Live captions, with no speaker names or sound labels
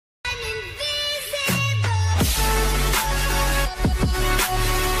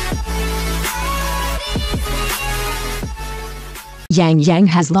Yang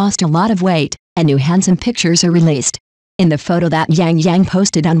has lost a lot of weight, and new handsome pictures are released. In the photo that Yang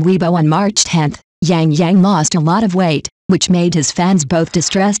posted on Weibo on March 10th, Yang lost a lot of weight, which made his fans both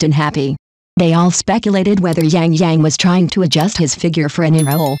distressed and happy. They all speculated whether Yang was trying to adjust his figure for a new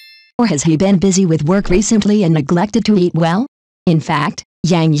role. Or has he been busy with work recently and neglected to eat well? In fact,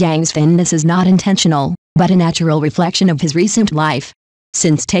 Yang's thinness is not intentional, but a natural reflection of his recent life.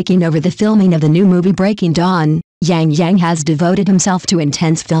 Since taking over the filming of the new movie Breaking Dawn, Yang has devoted himself to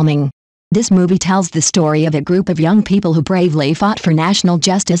intense filming. This movie tells the story of a group of young people who bravely fought for national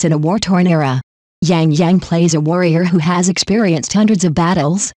justice in a war-torn era. Yang plays a warrior who has experienced hundreds of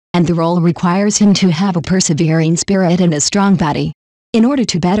battles, and the role requires him to have a persevering spirit and a strong body. In order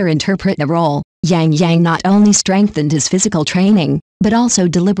to better interpret the role, Yang not only strengthened his physical training, but also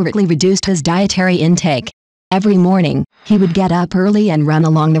deliberately reduced his dietary intake. Every morning, he would get up early and run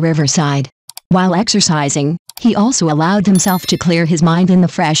along the riverside. While exercising, he also allowed himself to clear his mind in the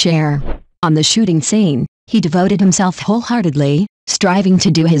fresh air. On the shooting scene, he devoted himself wholeheartedly, striving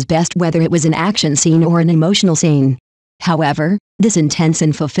to do his best whether it was an action scene or an emotional scene. However, this intense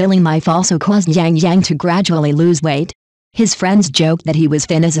and fulfilling life also caused Yang to gradually lose weight. His friends joked that he was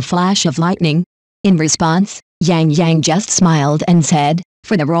thin as a flash of lightning. In response, Yang just smiled and said,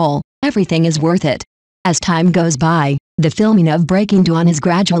 "For the role, everything is worth it." As time goes by, the filming of Breaking Dawn is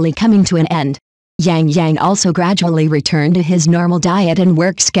gradually coming to an end. Yang also gradually returned to his normal diet and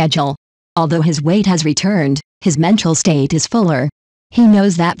work schedule. Although his weight has returned, his mental state is fuller. He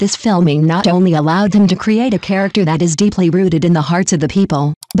knows that this filming not only allowed him to create a character that is deeply rooted in the hearts of the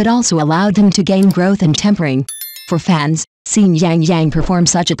people, but also allowed him to gain growth and tempering. For fans, seeing Yang perform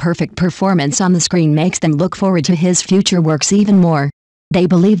such a perfect performance on the screen makes them look forward to his future works even more. They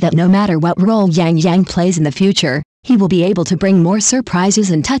believe that no matter what role Yang plays in the future, he will be able to bring more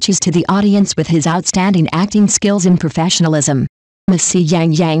surprises and touches to the audience with his outstanding acting skills and professionalism. Must see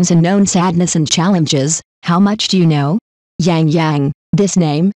Yang's unknown sadness and challenges. How much do you know? Yang, this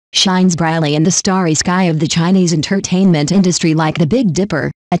name, shines brightly in the starry sky of the Chinese entertainment industry like the Big Dipper,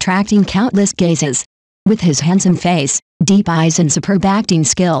 attracting countless gazes. With his handsome face, deep eyes and superb acting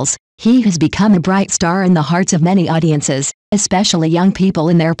skills, he has become a bright star in the hearts of many audiences, especially young people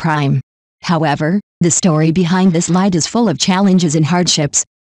in their prime. However, the story behind this light is full of challenges and hardships.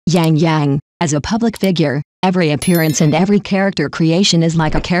 Yang, as a public figure, every appearance and every character creation is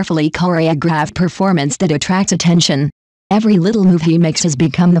like a carefully choreographed performance that attracts attention. Every little move he makes has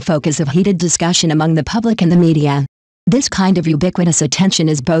become the focus of heated discussion among the public and the media. This kind of ubiquitous attention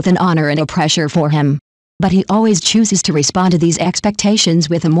is both an honor and a pressure for him. But he always chooses to respond to these expectations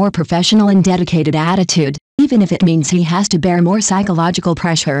with a more professional and dedicated attitude, even if it means he has to bear more psychological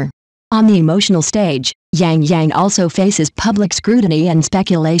pressure. On the emotional stage, Yang also faces public scrutiny and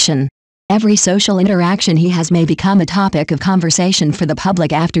speculation. Every social interaction he has may become a topic of conversation for the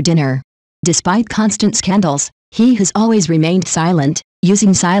public after dinner. Despite constant scandals, he has always remained silent,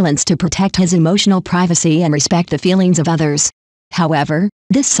 using silence to protect his emotional privacy and respect the feelings of others. However,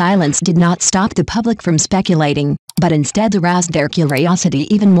 this silence did not stop the public from speculating, but instead aroused their curiosity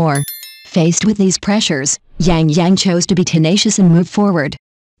even more. Faced with these pressures, Yang chose to be tenacious and move forward.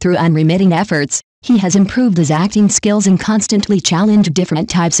 Through unremitting efforts, he has improved his acting skills and constantly challenged different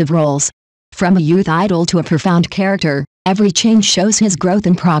types of roles. From a youth idol to a profound character, every change shows his growth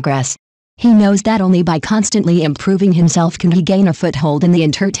and progress. He knows that only by constantly improving himself can he gain a foothold in the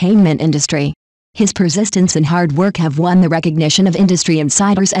entertainment industry. His persistence and hard work have won the recognition of industry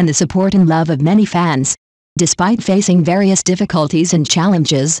insiders and the support and love of many fans. Despite facing various difficulties and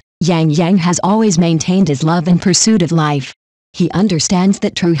challenges, Yang has always maintained his love and pursuit of life. He understands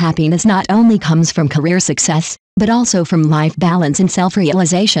that true happiness not only comes from career success, but also from life balance and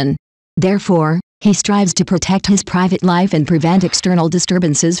self-realization. Therefore, he strives to protect his private life and prevent external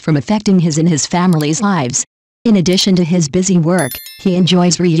disturbances from affecting his and his family's lives. In addition to his busy work, he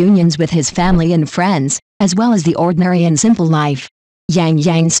enjoys reunions with his family and friends, as well as the ordinary and simple life.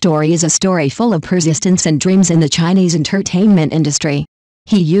 Yang's story is a story full of persistence and dreams in the Chinese entertainment industry.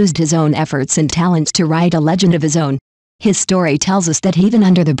 He used his own efforts and talents to write a legend of his own. His story tells us that even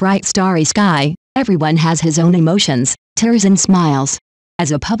under the bright starry sky, everyone has his own emotions, tears and smiles.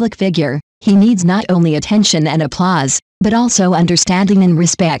 As a public figure, he needs not only attention and applause, but also understanding and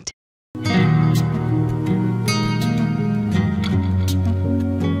respect.